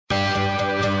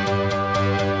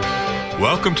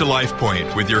Welcome to Life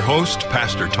Point with your host,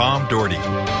 Pastor Tom Dougherty.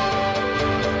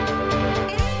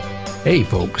 Hey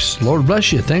folks, Lord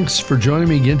bless you. Thanks for joining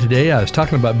me again today. I was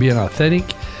talking about being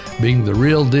authentic, being the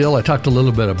real deal. I talked a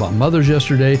little bit about mothers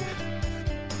yesterday,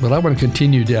 but I want to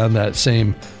continue down that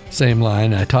same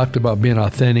line. I talked about being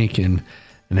authentic and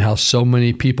how so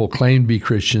many people claim to be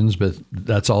Christians, but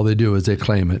that's all they do is they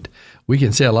claim it. We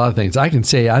can say a lot of things. I can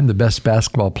say I'm the best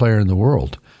basketball player in the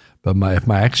world, but if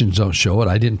my actions don't show it,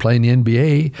 I didn't play in the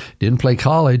NBA, didn't play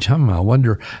college. I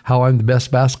wonder how I'm the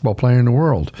best basketball player in the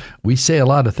world. We say a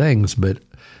lot of things, but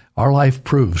our life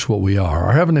proves what we are.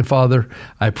 Our Heavenly Father,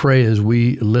 I pray as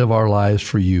we live our lives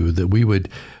for you, that we would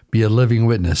be a living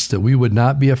witness, that we would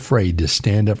not be afraid to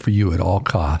stand up for you at all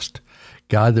cost.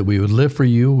 God, that we would live for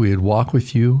you, we would walk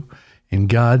with you, and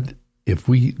God, if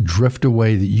we drift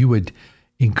away, that you would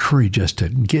encourage us to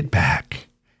get back,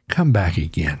 come back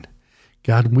again.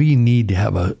 God, we need to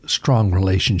have a strong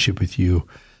relationship with you.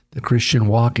 The Christian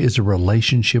walk is a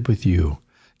relationship with you,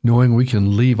 knowing we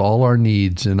can leave all our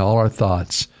needs and all our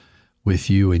thoughts with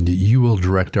you and that you will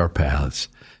direct our paths.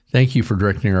 Thank you for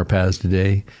directing our paths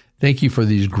today. Thank you for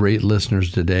these great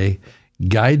listeners today.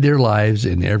 Guide their lives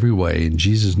in every way. In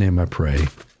Jesus' name I pray.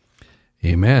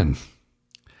 Amen.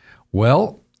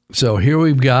 Well, so here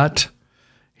we've got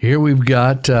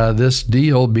this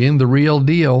deal being the real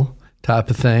deal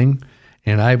type of thing.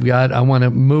 And I want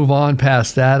to move on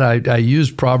past that. I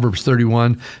used Proverbs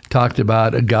 31, talked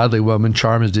about a godly woman,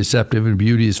 charm is deceptive and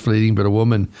beauty is fleeting, but a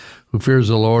woman who fears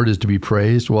the Lord is to be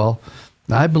praised. Well,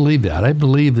 I believe that. I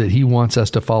believe that he wants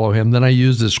us to follow him. Then I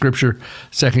used the scripture,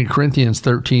 2 Corinthians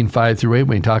 13, 5-8,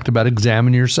 when he talked about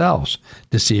examine yourselves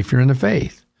to see if you're in the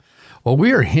faith. Well,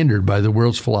 we are hindered by the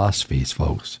world's philosophies,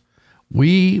 folks.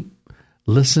 We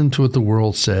listen to what the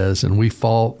world says, and we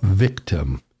fall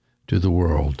victim to the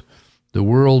world. The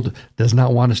world does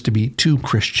not want us to be too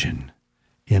Christian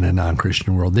in a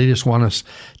non-Christian world. They just want us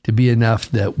to be enough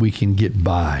that we can get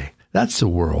by. That's the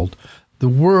world. The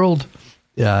world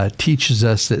teaches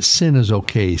us that sin is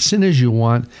okay. Sin as you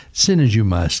want, sin as you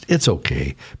must. It's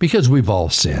okay because we've all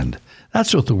sinned.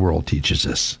 That's what the world teaches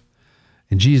us.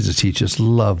 And Jesus teaches,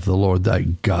 love the Lord thy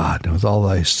God with all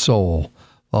thy soul,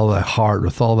 with all thy heart,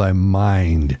 with all thy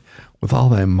mind, with all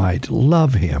thy might.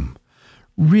 Love him.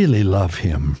 Really love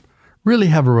him. Really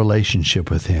have a relationship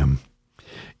with him.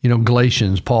 You know,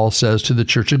 Galatians, Paul says to the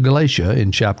church of Galatia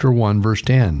in chapter 1, verse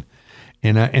 10,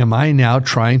 and am I now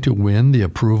trying to win the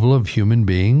approval of human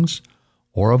beings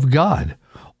or of God?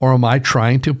 Or am I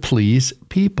trying to please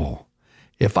people?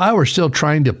 If I were still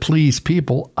trying to please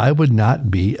people, I would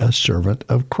not be a servant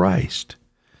of Christ.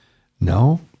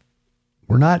 No,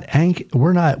 we don't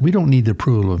need the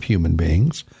approval of human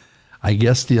beings. I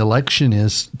guess the election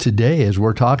is today, as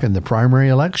we're talking, the primary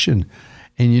election.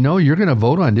 And you're going to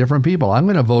vote on different people. I'm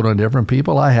going to vote on different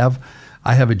people. I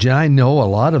know a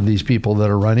lot of these people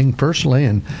that are running personally,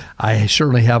 and I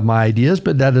certainly have my ideas,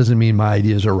 but that doesn't mean my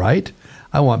ideas are right.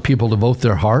 I want people to vote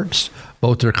their hearts,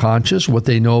 vote their conscience, what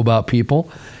they know about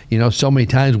people. So many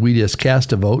times we just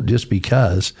cast a vote just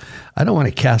because. I don't want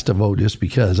to cast a vote just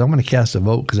because. I'm going to cast a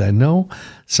vote because I know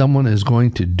someone is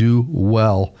going to do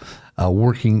well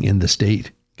working in the state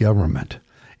government.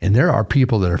 And there are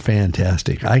people that are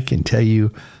fantastic. I can tell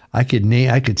you, I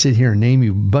could sit here and name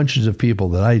you bunches of people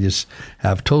that I just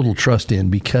have total trust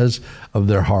in because of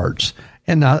their hearts.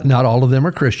 And not all of them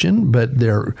are Christian, but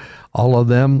all of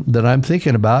them that I'm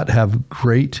thinking about have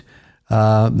great,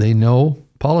 they know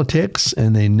politics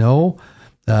and they know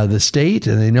the state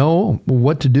and they know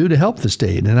what to do to help the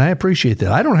state. And I appreciate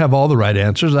that. I don't have all the right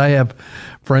answers. I have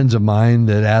friends of mine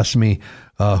that ask me,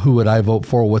 who would I vote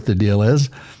for, what the deal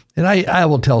is. And I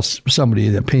will tell somebody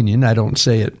the opinion. I don't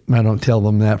say it. I don't tell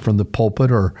them that from the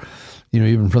pulpit or,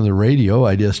 even from the radio.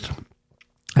 I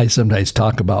sometimes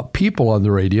talk about people on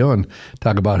the radio and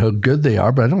talk about how good they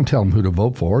are, but I don't tell them who to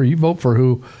vote for. You vote for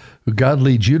who God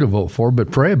leads you to vote for,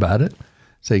 but pray about it.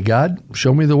 Say, God,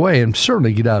 show me the way, and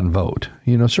certainly get out and vote.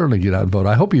 Certainly get out and vote.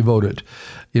 I hope you voted.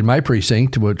 In my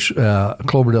precinct, which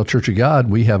Cloverdale Church of God,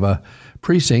 we have a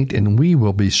precinct, and we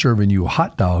will be serving you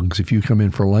hot dogs if you come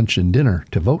in for lunch and dinner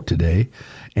to vote today,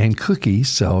 and cookies.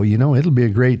 So, it'll be a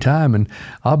great time, and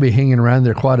I'll be hanging around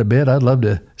there quite a bit. I'd love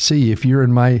to see you. If you're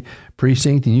in my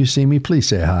precinct and you see me, please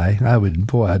say hi.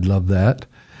 I'd love that.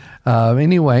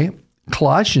 Anyway,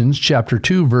 Colossians chapter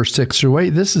 2, verse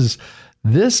 6-8.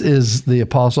 This is the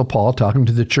Apostle Paul talking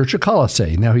to the church of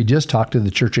Colossae. Now, he just talked to the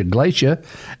church of Galatia.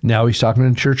 Now he's talking to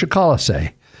the church of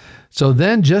Colossae. So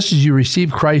then, just as you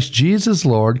receive Christ Jesus,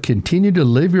 Lord, continue to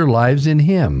live your lives in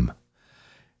him.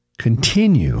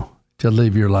 Continue to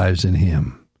live your lives in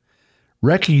him.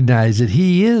 Recognize that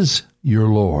he is your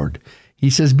Lord. He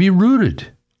says, be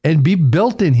rooted and be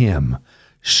built in him,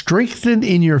 strengthened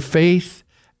in your faith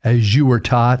as you were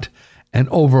taught, and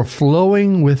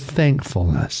overflowing with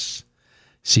thankfulness.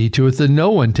 See to it that no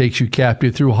one takes you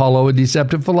captive through hollow and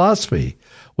deceptive philosophy,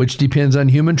 which depends on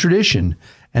human tradition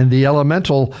and the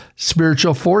elemental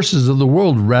spiritual forces of the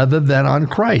world rather than on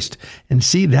Christ. And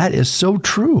see, that is so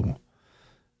true.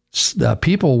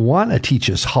 People want to teach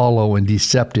us hollow and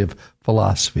deceptive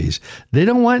philosophies. They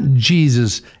don't want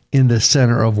Jesus in the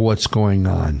center of what's going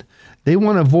on. They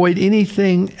want to avoid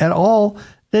anything at all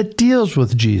that deals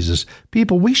with Jesus.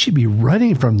 People, we should be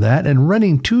running from that and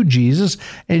running to Jesus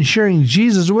and sharing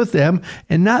Jesus with them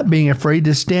and not being afraid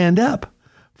to stand up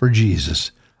for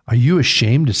Jesus. Are you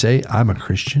ashamed to say, I'm a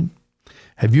Christian?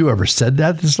 Have you ever said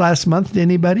that this last month to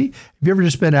anybody? Have you ever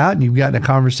just been out and you've gotten a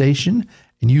conversation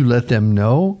and you let them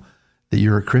know that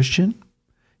you're a Christian?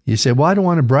 You say, well, I don't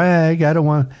want to brag. I don't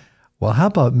want. Well, how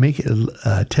about make it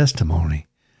a testimony?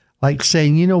 Like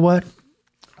saying, you know what?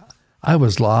 I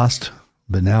was lost,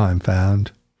 but now I'm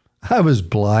found. I was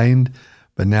blind,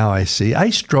 but now I see. I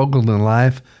struggled in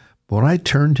life, but when I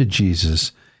turned to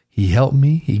Jesus, he helped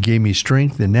me. He gave me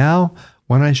strength. And now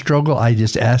when I struggle, I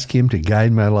just ask him to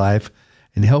guide my life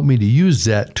and help me to use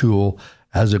that tool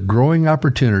as a growing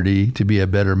opportunity to be a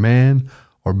better man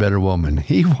or better woman.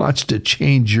 He wants to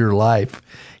change your life.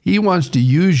 He wants to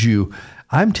use you.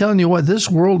 I'm telling you what, this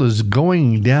world is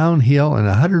going downhill in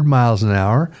 100 miles an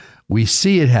hour. We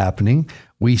see it happening.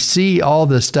 We see all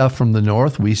this stuff from the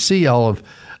north. We see all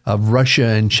of Russia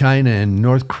and China and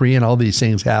North Korea and all these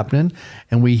things happening.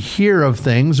 And we hear of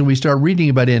things and we start reading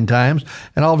about end times.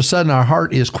 And all of a sudden our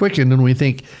heart is quickened and we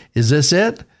think, is this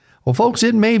it? Well, folks,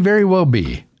 it may very well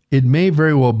be. It may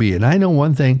very well be. And I know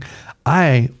one thing,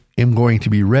 I am going to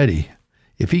be ready.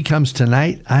 If he comes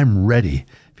tonight, I'm ready.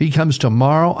 If he comes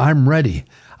tomorrow, I'm ready.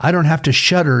 I don't have to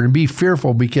shudder and be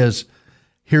fearful because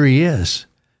here he is.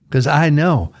 Because I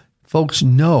know, folks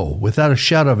know without a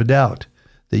shadow of a doubt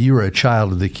that you are a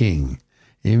child of the King.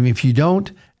 And if you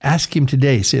don't, ask him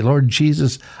today. Say, Lord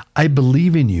Jesus, I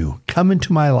believe in you. Come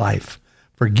into my life.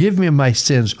 Forgive me of my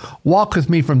sins. Walk with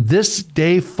me from this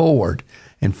day forward.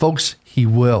 And folks, he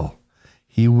will.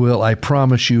 He will. I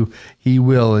promise you, he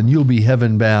will. And you'll be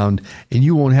heaven bound. And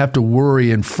you won't have to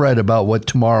worry and fret about what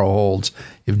tomorrow holds.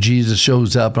 If Jesus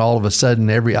shows up and all of a sudden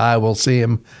every eye will see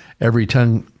him, every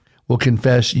tongue will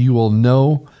confess, you will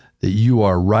know that you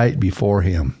are right before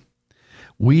him.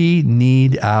 We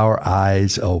need our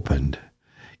eyes opened.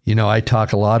 You know, I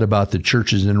talk a lot about the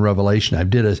churches in Revelation. I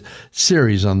did a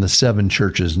series on the 7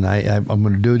 churches, and I'm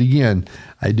going to do it again.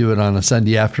 I do it on a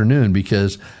Sunday afternoon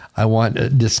because I want to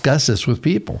discuss this with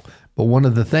people. But one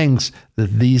of the things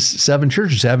that these 7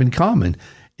 churches have in common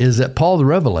is that Paul the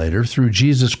Revelator, through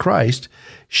Jesus Christ,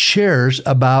 shares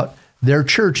about their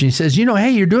church. And he says, you know,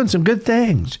 hey, you're doing some good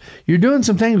things. You're doing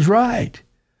some things right.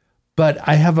 But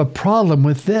I have a problem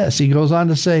with this. He goes on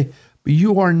to say, but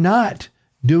you are not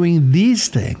doing these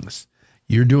things.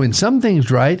 You're doing some things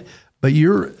right, but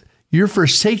you're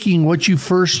forsaking what you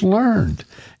first learned.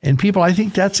 And people, I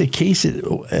think that's a case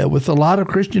with a lot of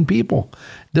Christian people.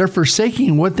 They're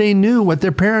forsaking what they knew, what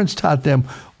their parents taught them,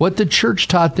 what the church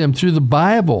taught them through the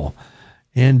Bible.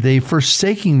 And they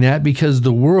forsaking that because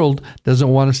the world doesn't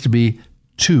want us to be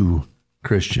too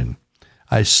Christian.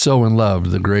 I so in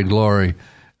love the Great Glory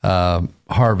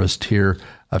harvest here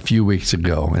a few weeks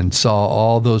ago and saw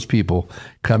all those people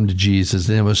come to Jesus.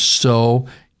 And it was so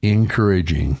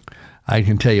encouraging. I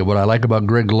can tell you what I like about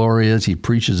Greg Glory is he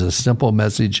preaches a simple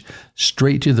message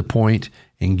straight to the point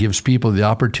and gives people the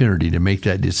opportunity to make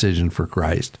that decision for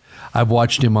Christ. I've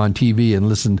watched him on TV and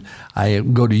listened. I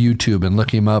go to YouTube and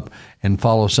look him up and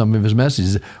follow some of his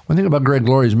messages. One thing about Greg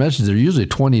Glory's messages, they're usually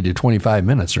 20 to 25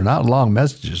 minutes. They're not long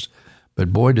messages,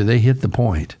 but boy, do they hit the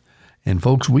point. And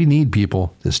folks, we need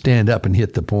people to stand up and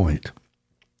hit the point.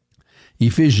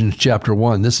 Ephesians chapter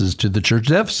 1, this is to the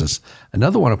church at Ephesus,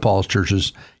 another one of Paul's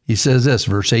churches. He says this,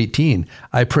 verse 18,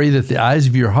 I pray that the eyes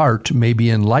of your heart may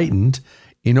be enlightened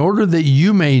in order that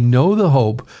you may know the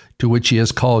hope to which he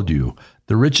has called you,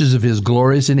 the riches of his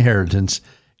glorious inheritance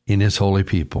in his holy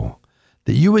people.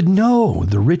 That you would know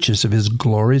the riches of his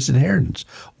glorious inheritance,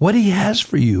 what he has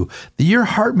for you, that your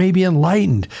heart may be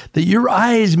enlightened, that your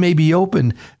eyes may be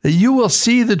opened, that you will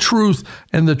see the truth,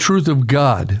 and the truth of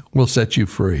God will set you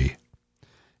free.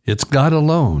 It's God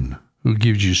alone who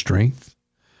gives you strength.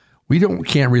 We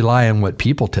can't rely on what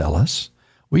people tell us.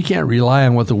 We can't rely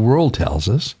on what the world tells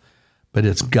us, but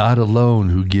it's God alone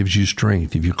who gives you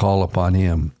strength if you call upon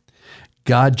him.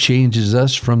 God changes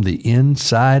us from the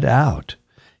inside out.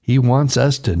 He wants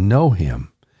us to know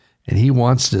him, and he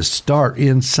wants to start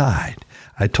inside.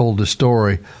 I told a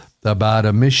story about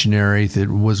a missionary that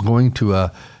was going to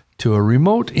a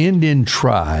remote Indian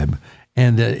tribe,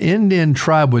 and the Indian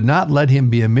tribe would not let him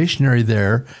be a missionary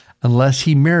there unless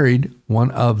he married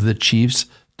one of the chief's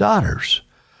daughters.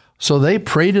 So they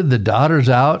paraded the daughters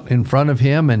out in front of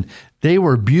him, and they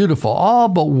were beautiful, all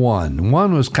but one.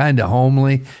 One was kind of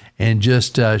homely, and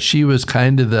just she was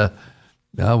kind of the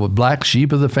black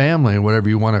sheep of the family, or whatever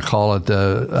you want to call it,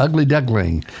 the ugly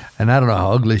duckling. And I don't know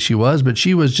how ugly she was, but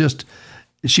she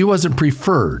wasn't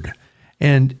preferred.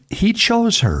 And he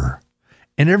chose her.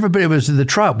 And everybody was in the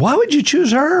tribe. Why would you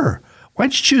choose her?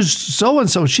 Why'd you choose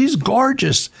so-and-so? She's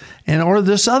gorgeous. Or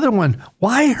this other one.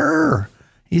 Why her?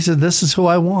 He said, this is who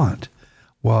I want.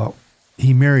 Well,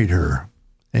 he married her,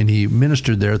 and he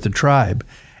ministered there at the tribe.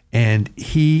 And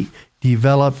he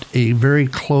developed a very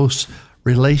close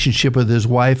relationship with his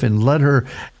wife and led her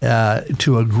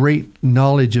to a great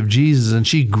knowledge of Jesus, and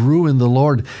she grew in the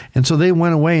Lord. And so they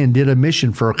went away and did a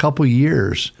mission for a couple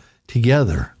years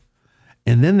together.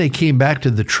 And then they came back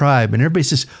to the tribe, and everybody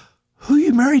says, who are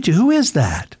you married to? Who is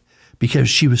that? Because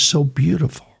she was so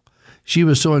beautiful. She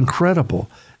was so incredible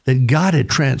that God had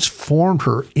transformed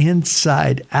her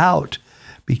inside out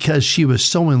because she was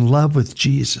so in love with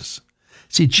Jesus.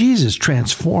 See, Jesus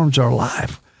transforms our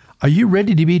life. Are you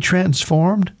ready to be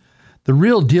transformed? The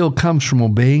real deal comes from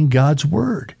obeying God's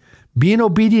word, being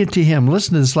obedient to him.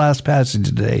 Listen to this last passage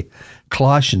today.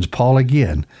 Colossians, Paul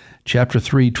again, chapter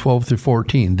 3, 12 through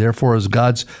 14. Therefore, as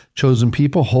God's chosen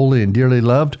people, holy and dearly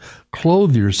loved,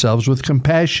 clothe yourselves with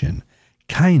compassion,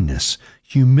 kindness,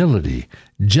 humility,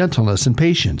 gentleness, and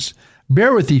patience.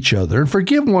 Bear with each other and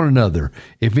forgive one another.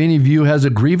 If any of you has a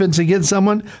grievance against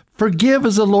someone, forgive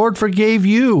as the Lord forgave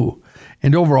you.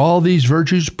 And over all these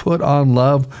virtues, put on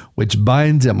love, which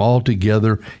binds them all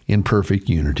together in perfect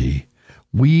unity.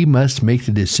 We must make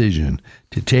the decision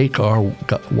to take our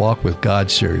walk with God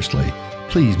seriously.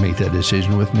 Please make that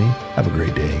decision with me. Have a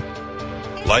great day.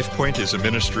 LifePoint is a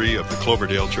ministry of the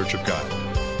Cloverdale Church of God.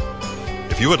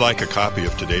 If you would like a copy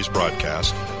of today's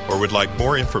broadcast or would like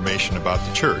more information about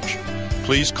the church,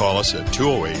 please call us at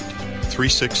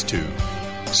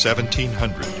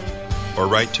 208-362-1700 or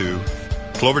write to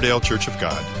Cloverdale Church of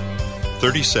God,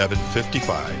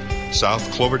 3755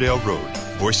 South Cloverdale Road,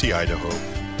 Boise, Idaho,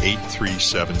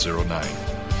 83709.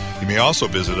 You may also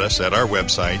visit us at our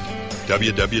website,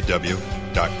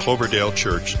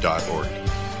 www.cloverdalechurch.org.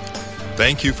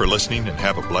 Thank you for listening and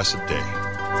have a blessed day.